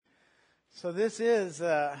So this is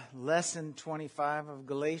lesson 25 of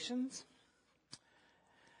Galatians.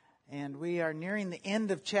 And we are nearing the end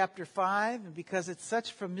of chapter 5. And because it's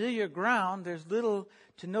such familiar ground, there's little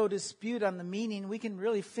to no dispute on the meaning. We can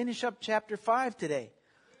really finish up chapter 5 today.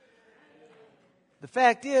 The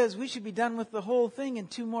fact is, we should be done with the whole thing in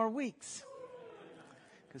 2 more weeks.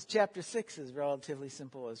 Because chapter 6 is relatively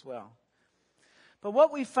simple as well. But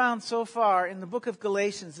what we've found so far in the book of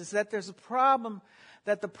Galatians is that there's a problem,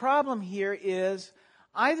 that the problem here is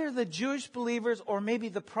either the Jewish believers or maybe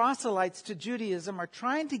the proselytes to Judaism are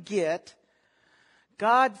trying to get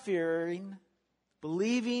God-fearing,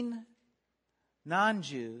 believing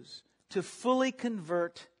non-Jews to fully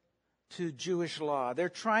convert to Jewish law. They're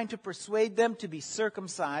trying to persuade them to be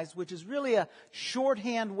circumcised, which is really a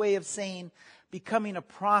shorthand way of saying becoming a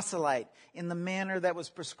proselyte in the manner that was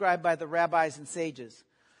prescribed by the rabbis and sages.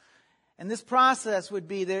 And this process would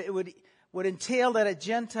be that it would entail that a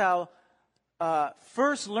Gentile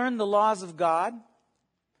first learn the laws of God,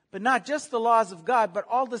 but not just the laws of God, but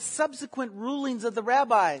all the subsequent rulings of the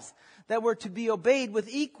rabbis that were to be obeyed with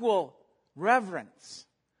equal reverence.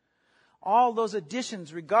 All those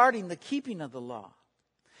additions regarding the keeping of the law.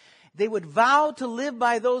 They would vow to live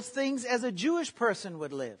by those things as a Jewish person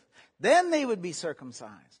would live. Then they would be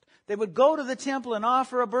circumcised. They would go to the temple and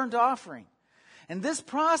offer a burnt offering. And this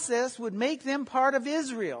process would make them part of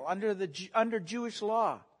Israel under Jewish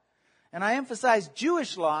law. And I emphasize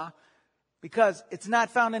Jewish law because it's not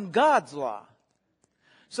found in God's law.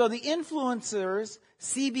 So the influencers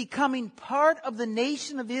see becoming part of the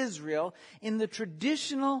nation of Israel in the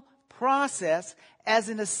traditional process as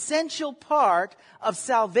an essential part of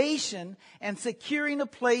salvation and securing a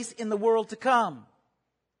place in the world to come.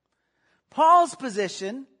 Paul's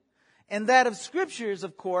position, and that of Scriptures,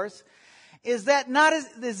 of course, is that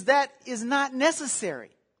is not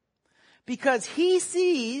necessary. Because he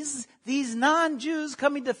sees these non-Jews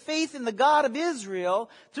coming to faith in the God of Israel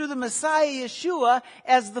through the Messiah Yeshua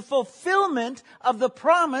as the fulfillment of the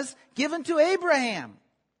promise given to Abraham.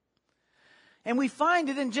 And we find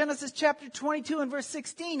it in Genesis chapter 22 and verse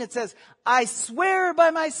 16. It says, I swear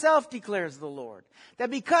by myself, declares the Lord,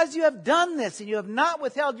 that because you have done this and you have not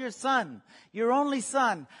withheld your son, your only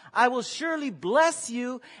son, I will surely bless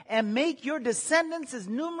you and make your descendants as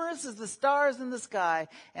numerous as the stars in the sky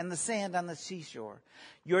and the sand on the seashore.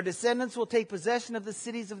 Your descendants will take possession of the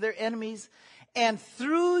cities of their enemies, and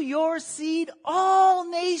through your seed all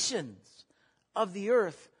nations of the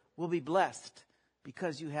earth will be blessed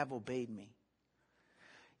because you have obeyed me.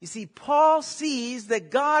 You see, Paul sees that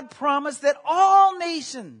God promised that all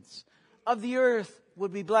nations of the earth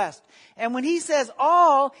would be blessed. And when he says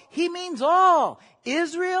all, he means all.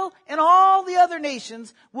 Israel and all the other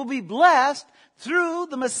nations will be blessed through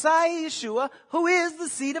the Messiah Yeshua, who is the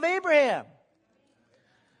seed of Abraham.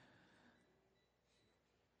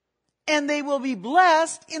 And they will be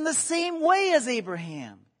blessed in the same way as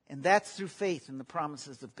Abraham. And that's through faith in the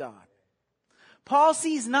promises of God. Paul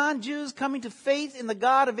sees non-Jews coming to faith in the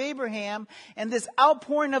God of Abraham and this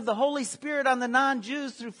outpouring of the Holy Spirit on the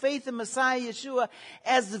non-Jews through faith in Messiah Yeshua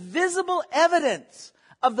as visible evidence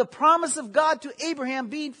of the promise of God to Abraham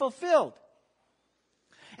being fulfilled.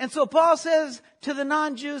 And so Paul says to the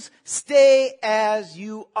non-Jews, stay as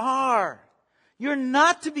you are. You're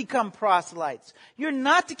not to become proselytes. You're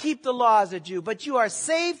not to keep the law as a Jew, but you are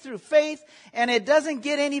saved through faith, and it doesn't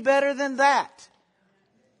get any better than that.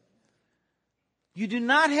 You do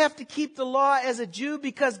not have to keep the law as a Jew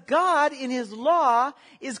because God in His law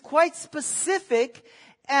is quite specific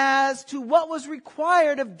as to what was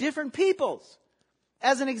required of different peoples.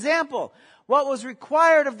 As an example, what was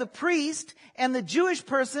required of the priest and the Jewish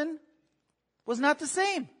person was not the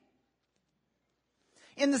same.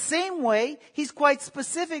 In the same way, He's quite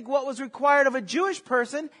specific what was required of a Jewish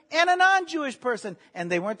person and a non-Jewish person,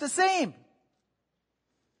 and they weren't the same.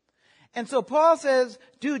 And so Paul says,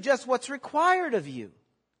 do just what's required of you.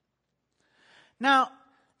 Now,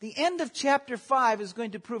 the end of chapter 5 is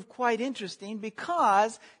going to prove quite interesting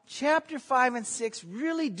because chapter 5 and 6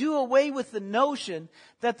 really do away with the notion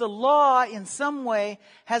that the law in some way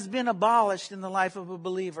has been abolished in the life of a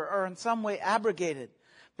believer or in some way abrogated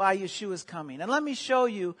by Yeshua's coming. And let me show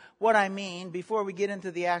you what I mean before we get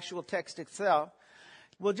into the actual text itself.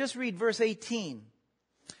 We'll just read verse 18.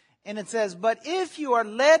 And it says, but if you are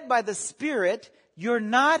led by the Spirit, you're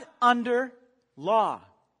not under law.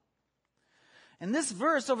 And this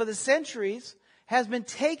verse over the centuries has been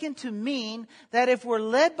taken to mean that if we're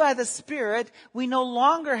led by the Spirit, we no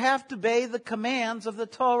longer have to obey the commands of the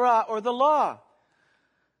Torah or the law.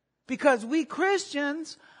 Because we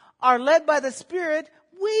Christians are led by the Spirit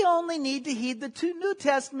we only need to heed the New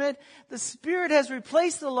Testament. The Spirit has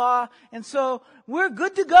replaced the law, and so we're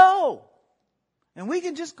good to go. And we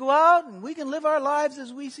can just go out and we can live our lives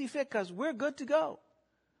as we see fit because we're good to go.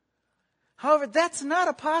 However, that's not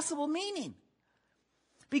a possible meaning.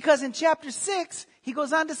 Because in chapter 6, he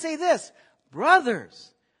goes on to say this,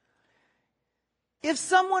 brothers, if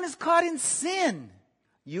someone is caught in sin,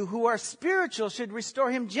 you who are spiritual should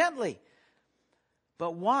restore him gently.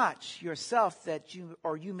 But watch yourself that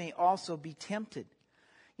you may also be tempted.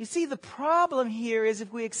 You see, the problem here is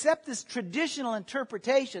if we accept this traditional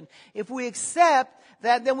interpretation, if we accept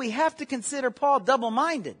that, then we have to consider Paul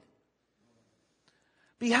double-minded.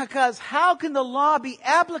 Because how can the law be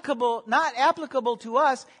not applicable to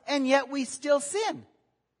us, and yet we still sin?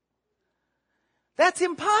 That's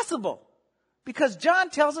impossible. Because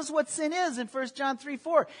John tells us what sin is in 1 John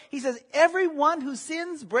 3:4. He says, everyone who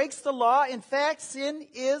sins breaks the law. In fact, sin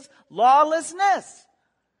is lawlessness.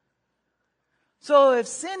 So if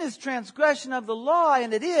sin is transgression of the law,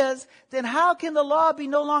 and it is, then how can the law be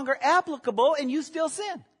no longer applicable and you still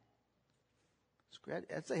sin?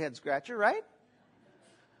 That's a head scratcher, right?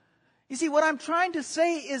 You see, what I'm trying to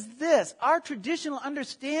say is this. Our traditional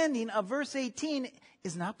understanding of verse 18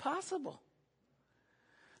 is not possible.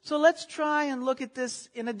 So let's try and look at this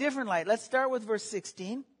in a different light. Let's start with verse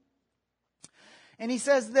 16. And he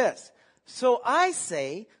says this, so I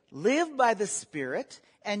say, live by the Spirit,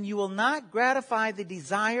 and you will not gratify the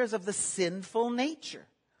desires of the sinful nature.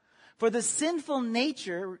 For the sinful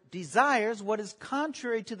nature desires what is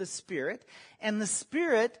contrary to the Spirit, and the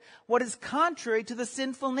Spirit what is contrary to the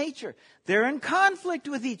sinful nature. They're in conflict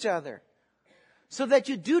with each other, so that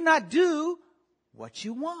you do not do what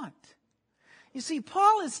you want. You see,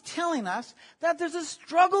 Paul is telling us that there's a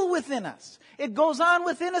struggle within us. It goes on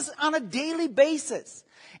within us on a daily basis.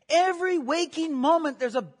 Every waking moment,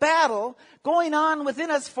 there's a battle going on within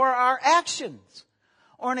us for our actions.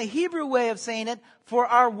 Or in a Hebrew way of saying it, for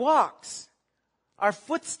our walks, our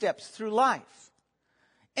footsteps through life.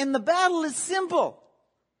 And the battle is simple.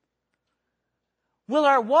 Will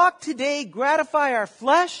our walk today gratify our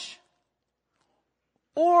flesh?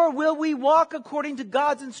 Or will we walk according to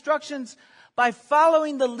God's instructions by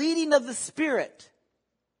following the leading of the Spirit?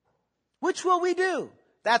 Which will we do?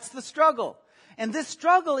 That's the struggle. And this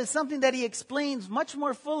struggle is something that he explains much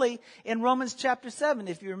more fully in Romans chapter 7,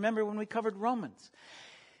 if you remember when we covered Romans.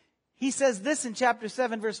 He says this in chapter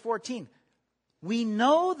 7, verse 14. We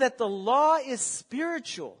know that the law is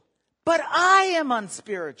spiritual, but I am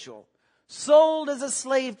unspiritual, sold as a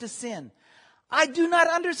slave to sin. I do not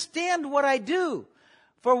understand what I do.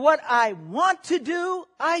 For what I want to do,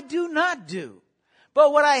 I do not do.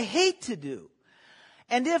 But what I hate to do.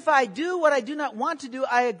 And if I do what I do not want to do,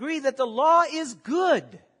 I agree that the law is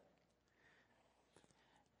good.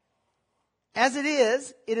 As it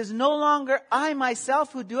is no longer I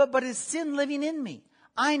myself who do it, but it is sin living in me.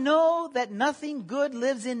 I know that nothing good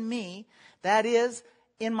lives in me, that is,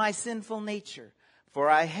 in my sinful nature. For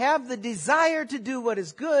I have the desire to do what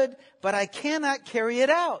is good, but I cannot carry it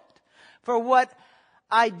out. For what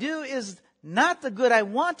I do is not the good I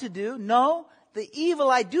want to do. No, the evil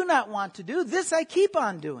I do not want to do, this I keep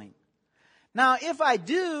on doing. Now, if I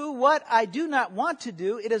do what I do not want to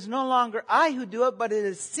do, it is no longer I who do it, but it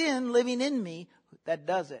is sin living in me that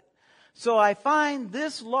does it. So I find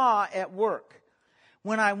this law at work.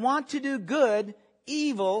 When I want to do good,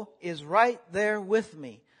 evil is right there with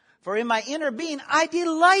me. For in my inner being, I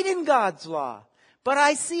delight in God's law. But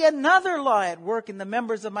I see another law at work in the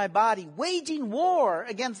members of my body, waging war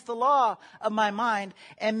against the law of my mind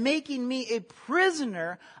and making me a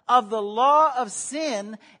prisoner of the law of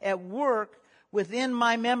sin at work within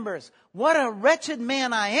my members. What a wretched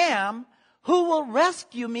man I am! Who will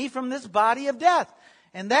rescue me from this body of death?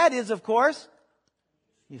 And that is, of course,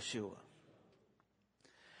 Yeshua.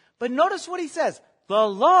 But notice what he says. The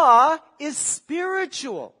law is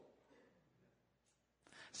spiritual.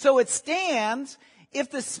 So it stands, if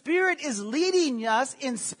the Spirit is leading us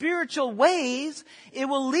in spiritual ways, it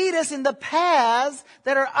will lead us in the paths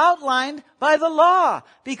that are outlined by the law,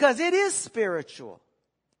 because it is spiritual.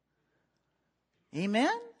 Amen?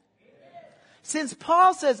 Amen. Since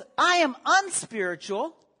Paul says, I am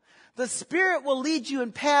unspiritual, the Spirit will lead you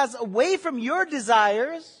in paths away from your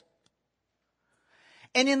desires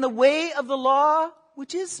and in the way of the law,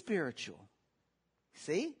 which is spiritual.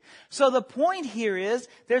 See? So the point here is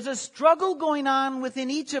there's a struggle going on within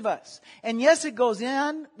each of us. And yes, it goes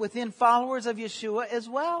in within followers of Yeshua as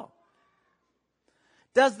well.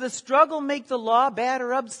 Does the struggle make the law bad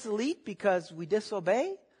or obsolete because we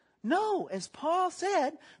disobey? No, as Paul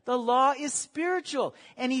said, the law is spiritual.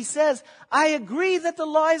 And he says, I agree that the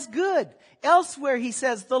law is good. Elsewhere he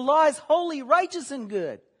says, the law is holy, righteous, and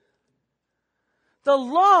good. The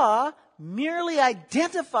law merely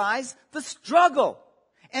identifies the struggle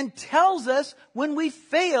and tells us when we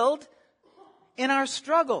failed in our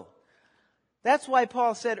struggle. That's why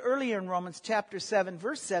Paul said earlier in Romans chapter 7,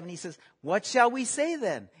 verse 7, he says, what shall we say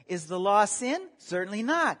then? Is the law sin? Certainly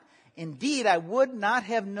not. Indeed, I would not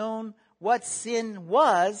have known what sin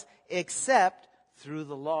was except through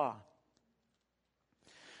the law.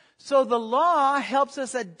 So the law helps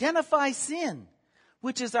us identify sin,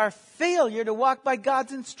 which is our failure to walk by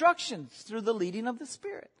God's instructions through the leading of the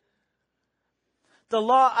Spirit. The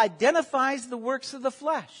law identifies the works of the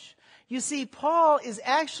flesh. You see, Paul is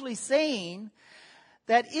actually saying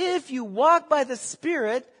that if you walk by the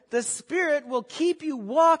Spirit will keep you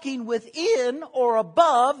walking within or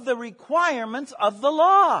above the requirements of the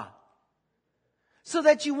law, so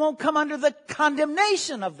that you won't come under the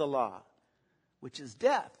condemnation of the law, which is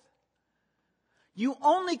death. You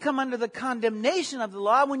only come under the condemnation of the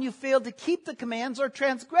law when you fail to keep the commands or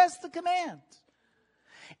transgress the commands.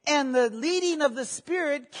 And the leading of the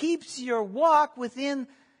Spirit keeps your walk within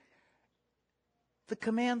the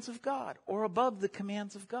commands of God, or above the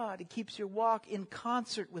commands of God. It keeps your walk in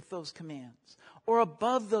concert with those commands, or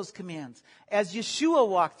above those commands, as Yeshua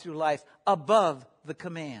walked through life above the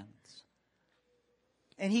commands.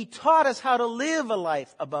 And he taught us how to live a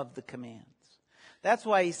life above the commands. That's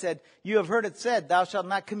why he said, you have heard it said, thou shalt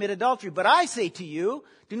not commit adultery. But I say to you,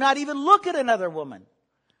 do not even look at another woman.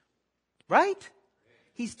 Right?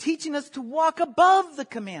 He's teaching us to walk above the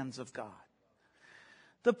commands of God.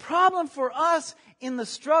 The problem for us in the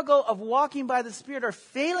struggle of walking by the Spirit, or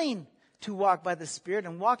failing to walk by the Spirit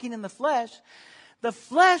and walking in the flesh,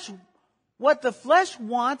 what the flesh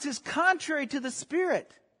wants is contrary to the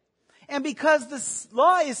Spirit. And because the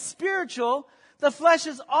law is spiritual, the flesh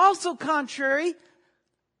is also contrary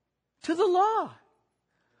to the law.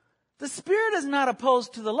 The Spirit is not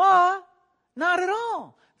opposed to the law, not at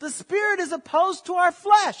all. The Spirit is opposed to our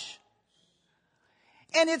flesh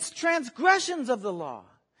and its transgressions of the law.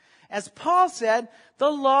 As Paul said, the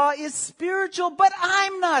law is spiritual, but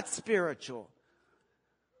I'm not spiritual.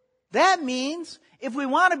 That means if we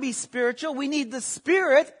want to be spiritual, we need the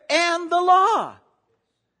Spirit and the law.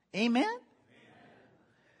 Amen?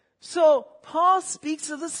 So Paul speaks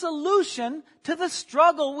of the solution to the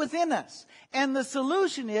struggle within us. And the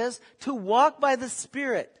solution is to walk by the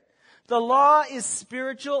Spirit. The law is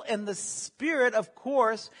spiritual, and the Spirit, of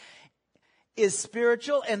course, is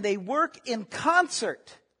spiritual, and they work in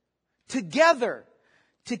concert together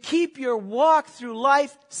to keep your walk through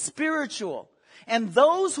life spiritual. And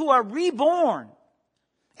those who are reborn,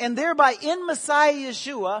 and thereby in Messiah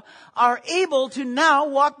Yeshua, are able to now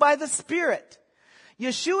walk by the Spirit.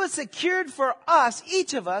 Yeshua secured for us,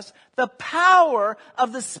 each of us, the power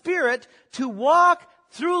of the Spirit to walk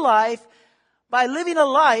through life by living a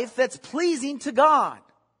life that's pleasing to God.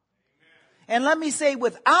 And let me say,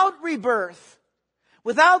 without rebirth,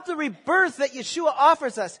 without the rebirth that Yeshua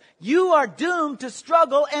offers us, you are doomed to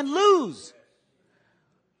struggle and lose.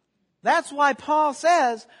 That's why Paul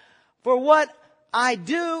says, for what I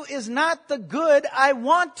do is not the good I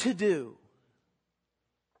want to do.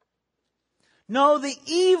 No, the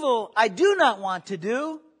evil I do not want to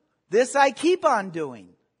do, this I keep on doing.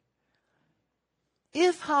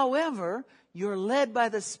 If, however, you're led by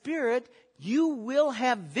the Spirit, you will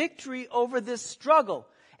have victory over this struggle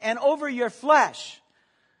and over your flesh.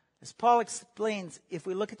 As Paul explains, if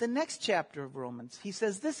we look at the next chapter of Romans, he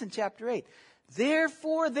says this in chapter 8.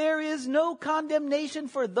 Therefore, there is no condemnation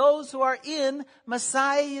for those who are in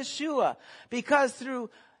Messiah Yeshua. Because through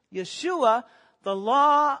Yeshua, the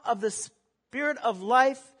law of the Spirit of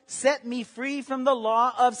life set me free from the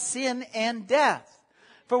law of sin and death.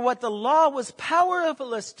 For what the law was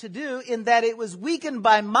powerless to do, in that it was weakened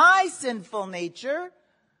by my sinful nature,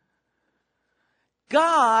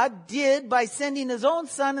 God did by sending His own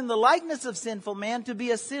Son in the likeness of sinful man to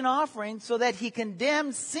be a sin offering, so that He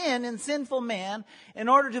condemned sin in sinful man in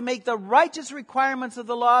order to make the righteous requirements of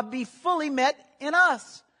the law be fully met in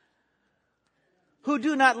us, who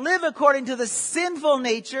do not live according to the sinful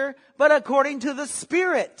nature, but according to the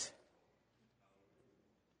Spirit.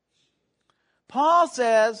 Paul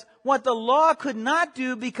says, what the law could not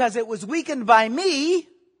do because it was weakened by me,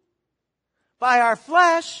 by our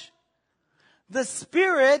flesh, the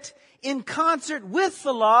Spirit, in concert with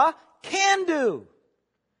the law, can do.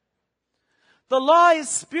 The law is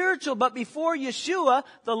spiritual, but before Yeshua,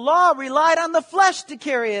 the law relied on the flesh to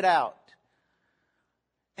carry it out.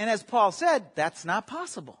 And as Paul said, that's not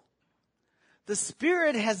possible. The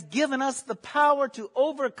Spirit has given us the power to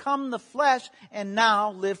overcome the flesh and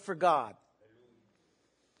now live for God.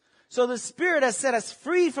 So the Spirit has set us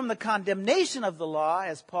free from the condemnation of the law,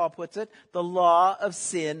 as Paul puts it, the law of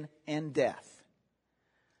sin and death.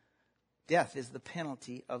 Death is the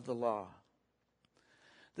penalty of the law.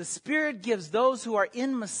 The Spirit gives those who are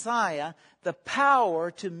in Messiah the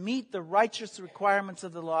power to meet the righteous requirements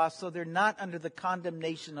of the law, so they're not under the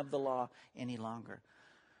condemnation of the law any longer.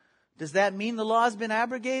 Does that mean the law has been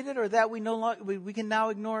abrogated, or that we can now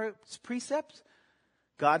ignore its precepts?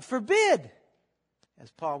 God forbid, as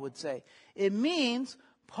Paul would say. It means,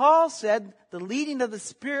 Paul said, the leading of the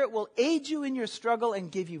Spirit will aid you in your struggle and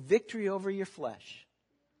give you victory over your flesh.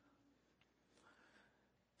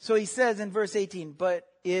 So he says in verse 18, but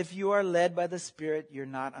if you are led by the Spirit, you're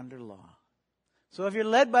not under law. So if you're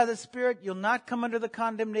led by the Spirit, you'll not come under the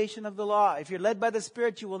condemnation of the law. If you're led by the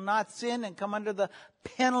Spirit, you will not sin and come under the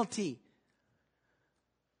penalty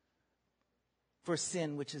for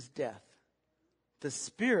sin, which is death. The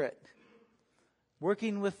Spirit,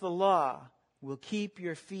 working with the law, will keep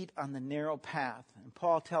your feet on the narrow path. And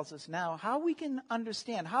Paul tells us now how we can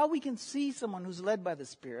understand, how we can see someone who's led by the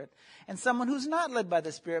Spirit and someone who's not led by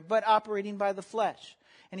the Spirit, but operating by the flesh.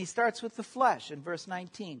 And he starts with the flesh in verse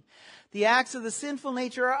 19. The acts of the sinful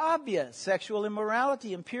nature are obvious: sexual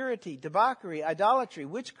immorality, impurity, debauchery, idolatry,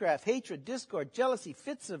 witchcraft, hatred, discord, jealousy,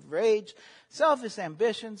 fits of rage, selfish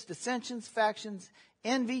ambitions, dissensions, factions,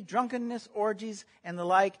 envy, drunkenness, orgies, and the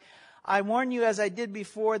like. I warn you, as I did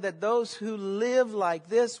before, that those who live like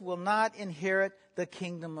this will not inherit the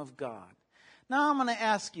kingdom of God. Now I'm going to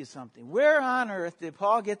ask you something. Where on earth did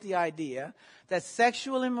Paul get the idea that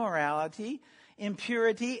sexual immorality,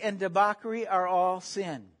 impurity, and debauchery are all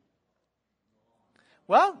sin?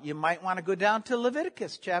 Well, you might want to go down to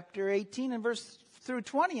Leviticus chapter 18 and verse through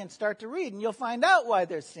 20 and start to read, and you'll find out why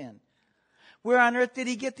they're sin. Where on earth did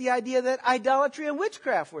he get the idea that idolatry and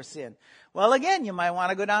witchcraft were sin? Well, again, you might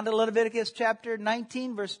want to go down to Leviticus chapter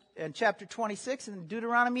 19 and chapter 26 and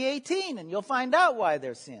Deuteronomy 18, and you'll find out why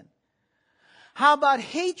they're sin. How about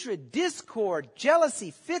hatred, discord,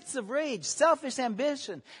 jealousy, fits of rage, selfish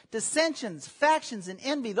ambition, dissensions, factions, and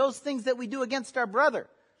envy, those things that we do against our brother?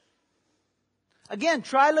 Again,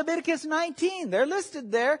 try Leviticus 19. They're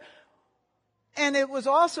listed there. And it was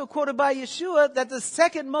also quoted by Yeshua that the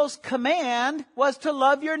second most command was to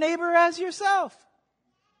love your neighbor as yourself.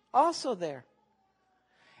 Also there.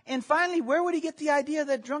 And finally, where would he get the idea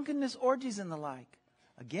that drunkenness, orgies, and the like?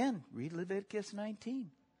 Again, read Leviticus 19.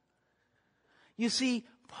 You see,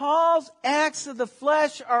 Paul's acts of the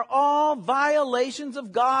flesh are all violations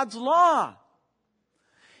of God's law.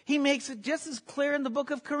 He makes it just as clear in the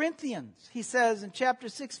book of Corinthians. He says in chapter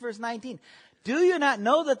 6, verse 19, do you not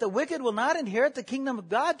know that the wicked will not inherit the kingdom of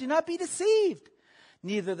God? Do not be deceived.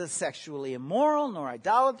 Neither the sexually immoral, nor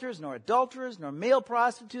idolaters, nor adulterers, nor male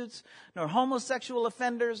prostitutes, nor homosexual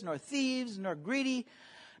offenders, nor thieves, nor greedy,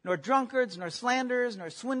 nor drunkards, nor slanderers,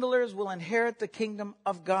 nor swindlers will inherit the kingdom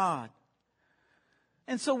of God.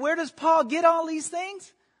 And so where does Paul get all these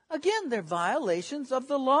things? Again, they're violations of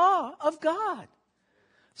the law of God.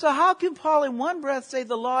 So how can Paul in one breath say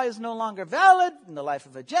the law is no longer valid in the life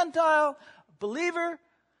of a Gentile believer,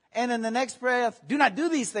 and in the next breath, do not do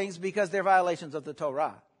these things because they're violations of the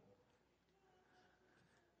Torah?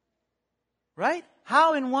 Right?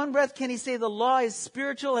 How in one breath can he say the law is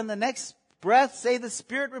spiritual and the next breath say the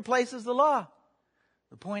Spirit replaces the law?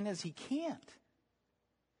 The point is he can't.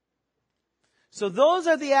 So those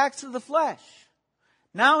are the acts of the flesh.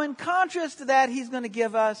 Now in contrast to that, he's going to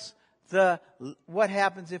give us what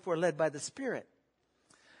happens if we're led by the Spirit.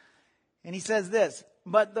 And he says this,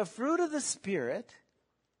 but the fruit of the Spirit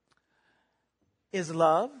is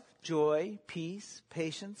love, joy, peace,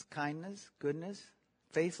 patience, kindness, goodness,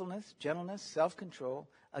 faithfulness, gentleness, self-control.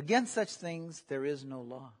 Against such things there is no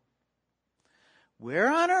law.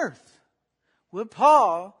 Where on earth would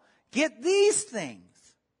Paul get these things?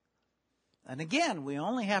 And again, we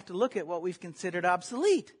only have to look at what we've considered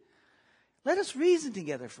obsolete. Let us reason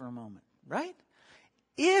together for a moment, right?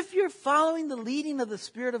 If you're following the leading of the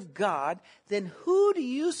Spirit of God, then who do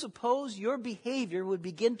you suppose your behavior would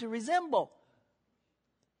begin to resemble?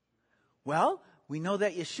 Well, we know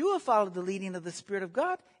that Yeshua followed the leading of the Spirit of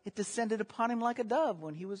God. It descended upon him like a dove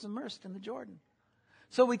when he was immersed in the Jordan.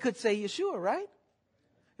 So we could say Yeshua, right?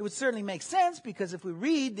 It would certainly make sense because if we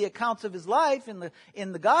read the accounts of his life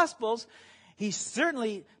in the Gospels, he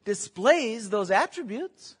certainly displays those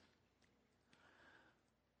attributes.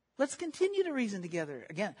 Let's continue to reason together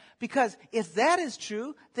again. Because if that is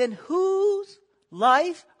true, then whose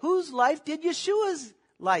life did Yeshua's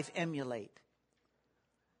life emulate?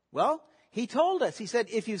 Well, He told us, he said,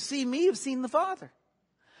 if you see me, you've seen the Father.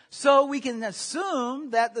 So we can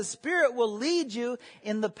assume that the Spirit will lead you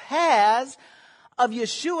in the paths of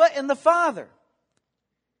Yeshua and the Father.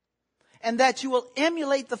 And that you will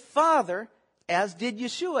emulate the Father as did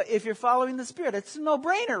Yeshua if you're following the Spirit. It's a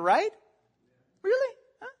no-brainer, right? Really?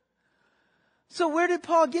 Huh? So where did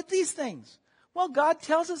Paul get these things? Well, God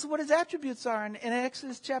tells us what his attributes are in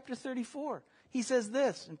Exodus chapter 34. He says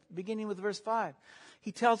this, beginning with verse 5.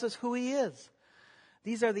 He tells us who he is.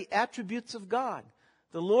 These are the attributes of God.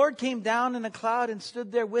 The Lord came down in a cloud and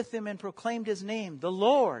stood there with him and proclaimed his name, the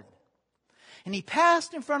Lord. And he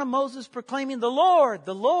passed in front of Moses proclaiming, the Lord,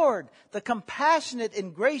 the compassionate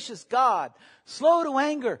and gracious God, slow to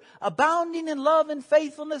anger, abounding in love and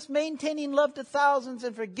faithfulness, maintaining love to thousands,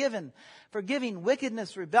 and forgiving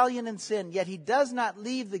wickedness, rebellion, and sin. Yet he does not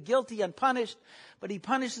leave the guilty unpunished, but he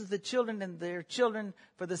punishes the children and their children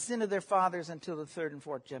for the sin of their fathers until the third and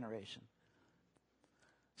fourth generation.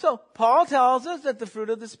 So Paul tells us that the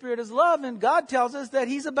fruit of the Spirit is love, and God tells us that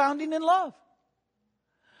he's abounding in love.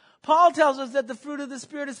 Paul tells us that the fruit of the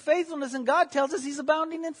Spirit is faithfulness, and God tells us he's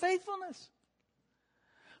abounding in faithfulness.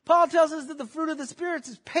 Paul tells us that the fruit of the Spirit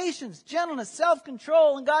is patience, gentleness,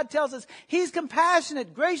 self-control, and God tells us he's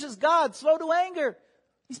compassionate, gracious God, slow to anger.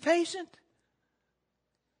 He's patient.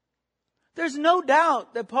 There's no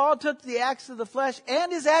doubt that Paul took the acts of the flesh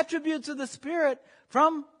and his attributes of the Spirit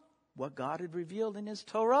from what God had revealed in his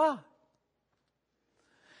Torah.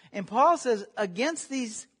 And Paul says against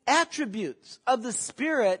these attributes of the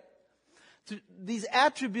Spirit, these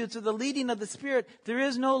attributes of the leading of the Spirit, there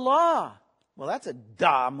is no law. Well, that's a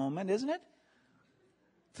duh moment, isn't it?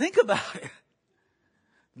 Think about it.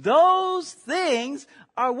 Those things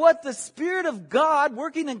are what the Spirit of God,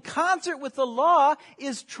 working in concert with the law,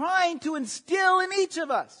 is trying to instill in each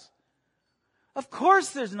of us. Of course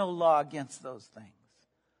there's no law against those things.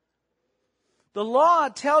 The law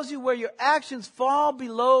tells you where your actions fall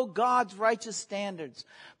below God's righteous standards.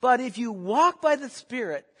 But if you walk by the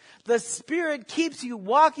Spirit keeps you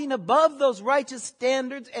walking above those righteous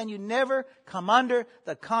standards, and you never come under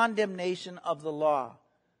the condemnation of the law.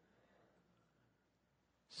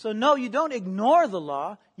 So no, you don't ignore the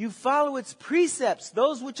law. You follow its precepts,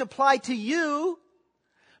 those which apply to you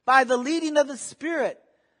by the leading of the Spirit.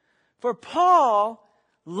 For Paul,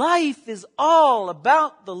 life is all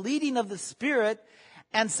about the leading of the Spirit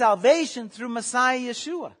and salvation through Messiah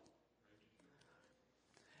Yeshua.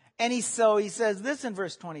 And he says this in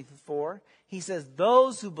verse 24. He says,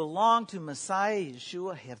 those who belong to Messiah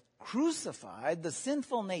Yeshua have crucified the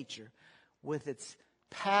sinful nature with its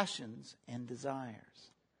passions and desires.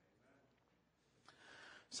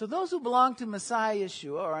 So those who belong to Messiah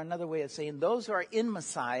Yeshua, or another way of saying those who are in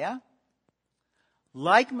Messiah,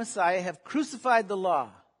 like Messiah, have crucified the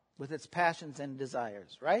law with its passions and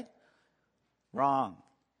desires, right? Wrong.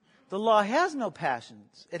 The law has no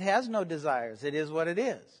passions. It has no desires. It is what it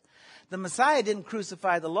is. The Messiah didn't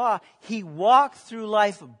crucify the law. He walked through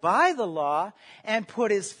life by the law and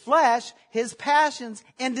put his flesh, his passions,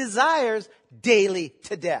 and desires daily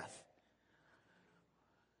to death.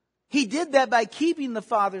 He did that by keeping the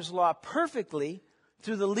Father's law perfectly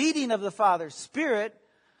through the leading of the Father's Spirit.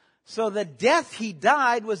 So the death he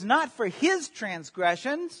died was not for his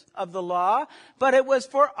transgressions of the law, but it was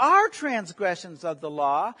for our transgressions of the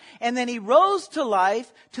law. And then he rose to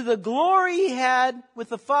life, to the glory he had with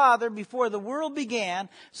the Father before the world began,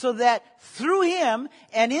 so that through him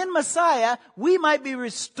and in Messiah, we might be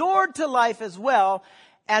restored to life as well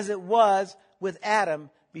as it was with Adam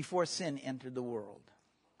before sin entered the world.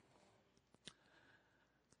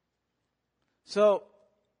 So,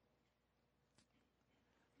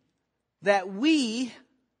 that we,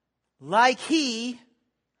 like he,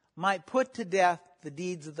 might put to death the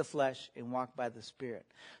deeds of the flesh and walk by the Spirit.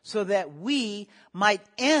 So that we might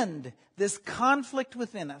end this conflict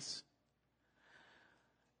within us.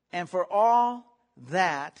 And for all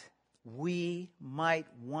that, we might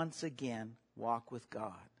once again walk with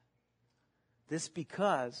God. This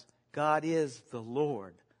because God is the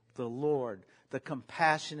Lord, the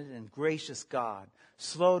compassionate and gracious God,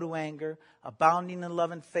 slow to anger, abounding in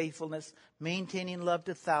love and faithfulness, maintaining love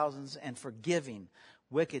to thousands, and forgiving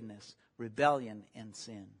wickedness, rebellion, and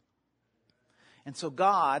sin. And so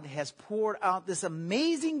God has poured out this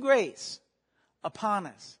amazing grace upon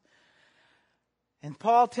us. And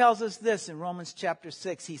Paul tells us this in Romans chapter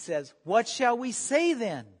 6. He says, what shall we say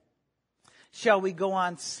then? Shall we go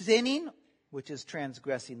on sinning, which is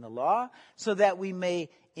transgressing the law, so that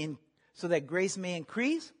grace may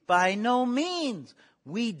increase? By no means.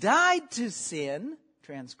 We died to sin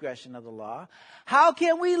transgression of the law, how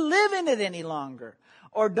can we live in it any longer?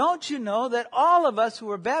 Or don't you know that all of us who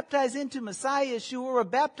were baptized into Messiah Yeshua were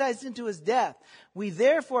baptized into his death? We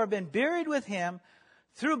therefore have been buried with him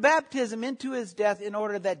through baptism into his death, in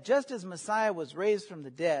order that just as Messiah was raised from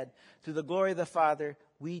the dead through the glory of the Father,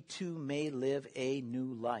 we too may live a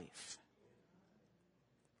new life.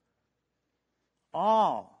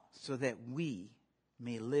 All so that we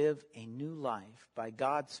may live a new life by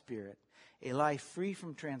God's Spirit, a life free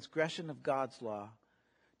from transgression of God's law,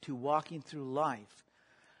 to walking through life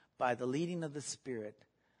by the leading of the Spirit,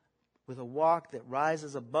 with a walk that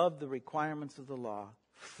rises above the requirements of the law,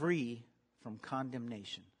 free from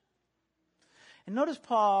condemnation. And notice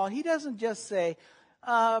Paul, he doesn't just say,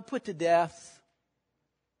 put to death.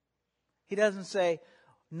 He doesn't say,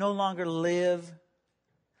 no longer live.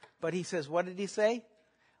 But he says, what did he say?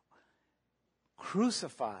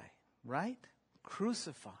 Crucify, right?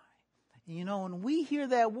 Crucify. And you know, when we hear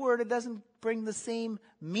that word, it doesn't bring the same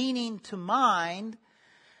meaning to mind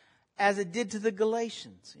as it did to the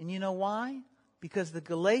Galatians. And you know why? Because the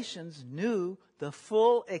Galatians knew the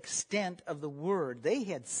full extent of the word. They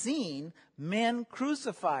had seen men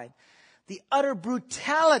crucified. The utter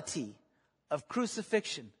brutality of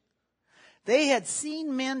crucifixion. They had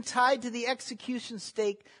seen men tied to the execution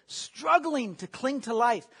stake, struggling to cling to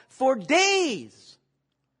life for days,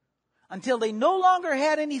 until they no longer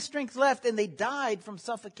had any strength left and they died from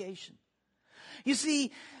suffocation. You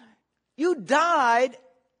see, you died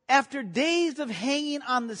after days of hanging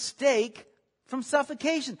on the stake from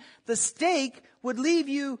suffocation. The stake would leave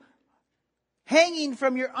you hanging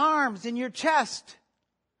from your arms and your chest,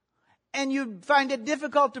 and you'd find it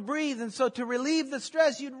difficult to breathe. And so to relieve the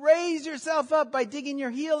stress, you'd raise yourself up by digging your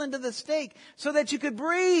heel into the stake so that you could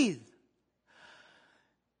breathe.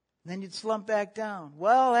 Then you'd slump back down.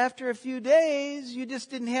 Well, after a few days, you just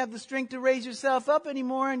didn't have the strength to raise yourself up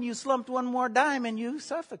anymore, and you slumped one more time and you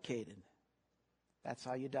suffocated. That's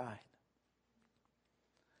how you died.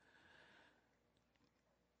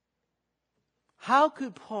 How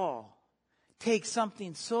could Paul take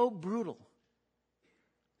something so brutal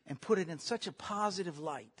and put it in such a positive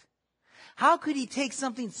light? How could he take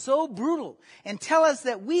something so brutal and tell us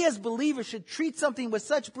that we as believers should treat something with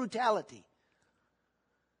such brutality?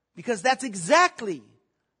 Because that's exactly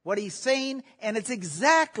what he's saying, and it's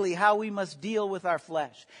exactly how we must deal with our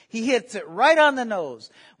flesh. He hits it right on the nose.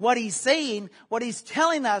 What he's saying, what he's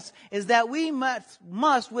telling us, is that we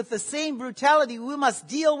must, with the same brutality, we must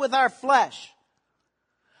deal with our flesh.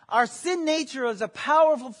 Our sin nature is a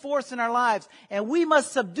powerful force in our lives, and we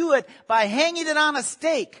must subdue it by hanging it on a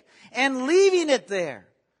stake and leaving it there.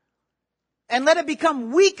 And let it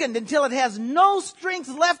become weakened until it has no strength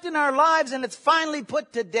left in our lives and it's finally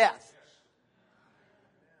put to death.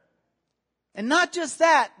 And not just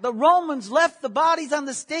that, the Romans left the bodies on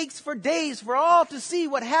the stakes for days for all to see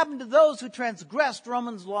what happened to those who transgressed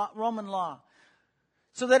Roman law.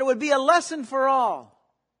 So that it would be a lesson for all.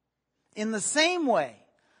 In the same way,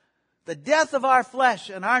 the death of our flesh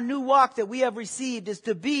and our new walk that we have received is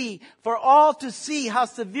to be for all to see how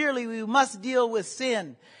severely we must deal with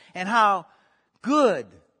sin and how good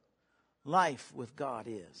life with God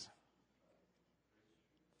is.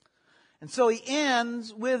 And so he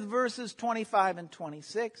ends with verses 25 and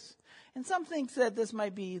 26. And some think that this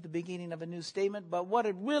might be the beginning of a new statement, but what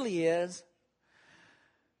it really is,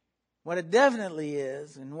 what it definitely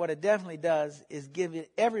is, and what it definitely does is give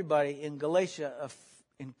everybody in Galatia a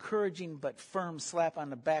encouraging but firm slap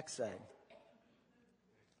on the backside.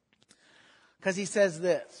 Because he says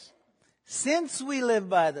this: since we live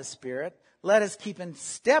by the Spirit, let us keep in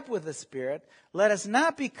step with the Spirit. Let us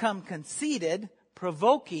not become conceited,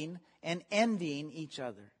 provoking, and envying each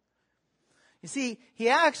other. You see, he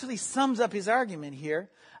actually sums up his argument here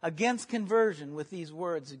against conversion with these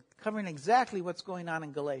words, covering exactly what's going on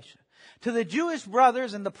in Galatia. To the Jewish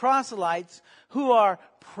brothers and the proselytes who are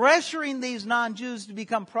pressuring these non-Jews to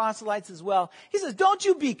become proselytes as well, he says, don't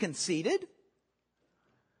you be conceited.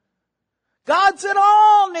 God said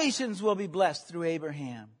all nations will be blessed through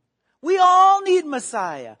Abraham. We all need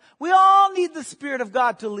Messiah. We all need the Spirit of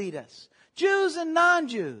God to lead us. Jews and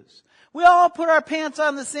non-Jews. We all put our pants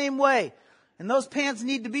on the same way. And those pants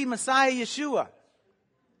need to be Messiah Yeshua.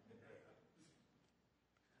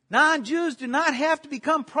 Non-Jews do not have to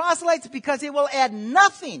become proselytes because it will add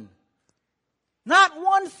nothing, not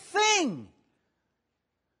one thing,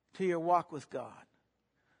 to your walk with God.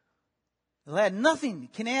 It'll add nothing,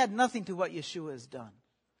 can add nothing to what Yeshua has done.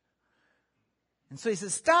 And so he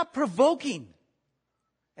says, stop provoking,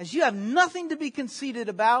 as you have nothing to be conceited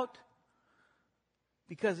about.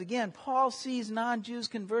 Because again, Paul sees non-Jews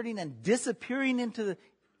converting and disappearing into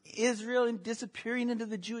Israel and disappearing into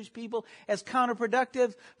the Jewish people as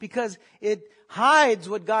counterproductive because it hides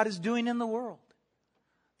what God is doing in the world.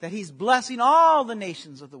 That He's blessing all the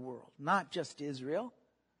nations of the world, not just Israel.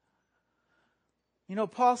 You know,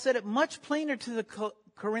 Paul said it much plainer to the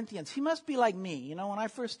Corinthians. He must be like me. You know, when I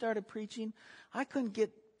first started preaching, I couldn't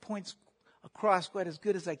get points across quite as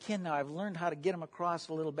good as I can now. I've learned how to get them across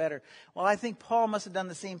a little better. Well, I think Paul must have done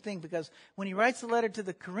the same thing, because when he writes the letter to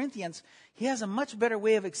the Corinthians, he has a much better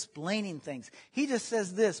way of explaining things. He just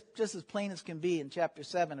says this, just as plain as can be, in chapter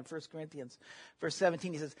 7 of 1 Corinthians, verse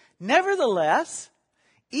 17. He says, "Nevertheless,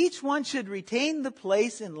 each one should retain the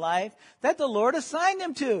place in life that the Lord assigned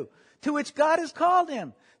him to which God has called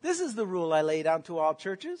him. This is the rule I lay down to all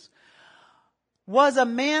churches. Was a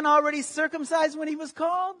man already circumcised when he was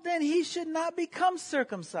called? Then he should not become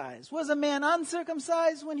circumcised. Was a man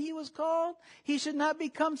uncircumcised when he was called? He should not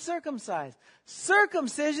become circumcised.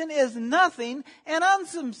 Circumcision is nothing, and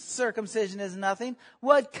uncircumcision is nothing.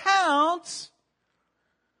 What counts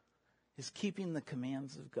is keeping the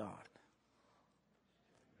commands of God."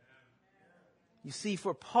 You see,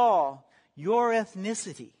 for Paul, your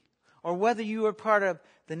ethnicity, or whether you were part of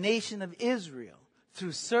the nation of Israel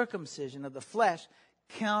through circumcision of the flesh,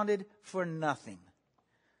 counted for nothing.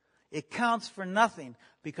 It counts for nothing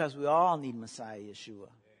because we all need Messiah Yeshua.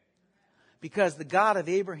 Because the God of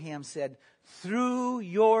Abraham said, "Through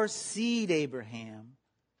your seed, Abraham,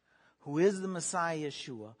 who is the Messiah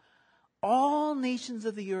Yeshua, all nations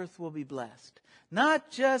of the earth will be blessed." Not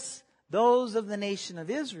just those of the nation of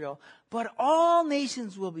Israel, but all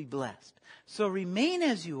nations will be blessed. So remain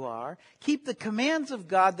as you are. Keep the commands of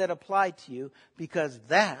God that apply to you, because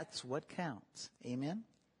that's what counts. Amen?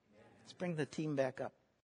 Let's bring the team back up.